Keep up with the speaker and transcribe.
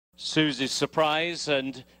Susie's Surprise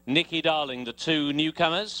and Nicky Darling, the two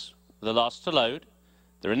newcomers, the last to load.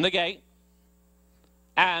 They're in the gate,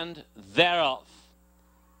 and they're off.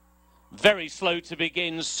 Very slow to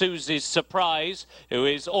begin, Susie's Surprise, who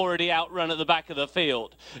is already outrun at the back of the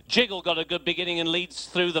field. Jiggle got a good beginning and leads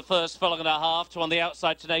through the first furlong and a half to on the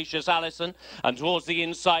outside Tenacious Allison, and towards the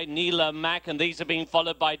inside Neela Mack, and these are being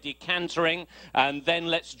followed by Decantering and then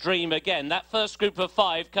Let's Dream Again. That first group of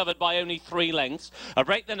five covered by only 3 lengths. A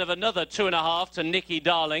break then of another 2.5 to Nicky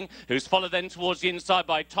Darling, who's followed then towards the inside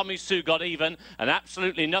by Tommy Sue Got Even, and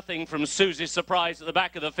absolutely nothing from Susie's Surprise at the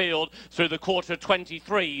back of the field through the quarter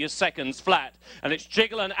 23 seconds flat. And it's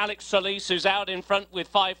Jiggle and Alex Solis who's out in front with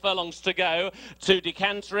 5 furlongs to go to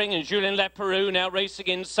Decantering, and Julien Leparoux now racing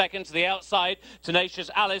in second to the outside. Tenacious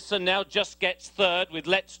Allison now just gets third with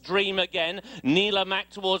Let's Dream Again. Neela Mack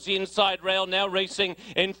towards the inside rail now racing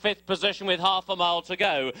in 5th position with half a mile to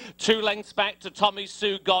go. 2 lengths back to Tommy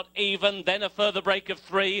Sue Got Even, then a further break of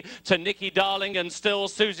 3 to Nicky Darling, and still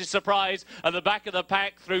Susie's Surprise at the back of the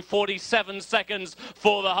pack through 47 seconds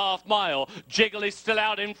for the half mile. Jiggle is still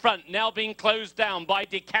out in front, now being closed down by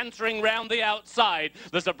Decantering round the outside.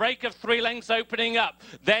 There's a break of 3 lengths opening up.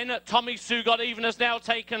 Then Tommy Sue Got Even has now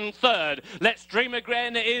taken third. Let's Dream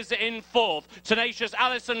Again is in 4th. Tenacious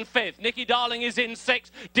Allison 5th. Nicky Darling is in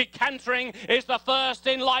 6th. Decantering is the first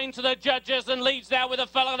in line to the judges and leads now with a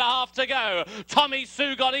furlong and a half to go. Tommy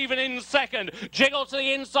Sue Got Even in 2nd. Jiggle to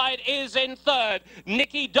the inside is in 3rd.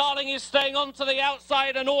 Nicky Darling is staying on to the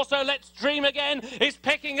outside, and also Let's Dream Again is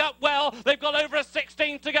picking up well. They've got over a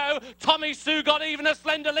 16 to go. Tommy Sue Got Even a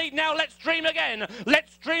slender lead. Now Let's Dream Again.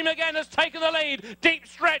 Let's Dream Again has taken the lead. Deep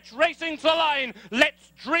stretch racing to the line.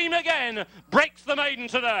 Let's Dream Again breaks the maiden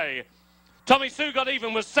today. Tommy Sue Got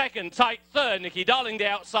Even was 2nd, tight 3rd. Nicky Darling the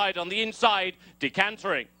outside, on the inside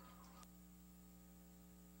Decantering.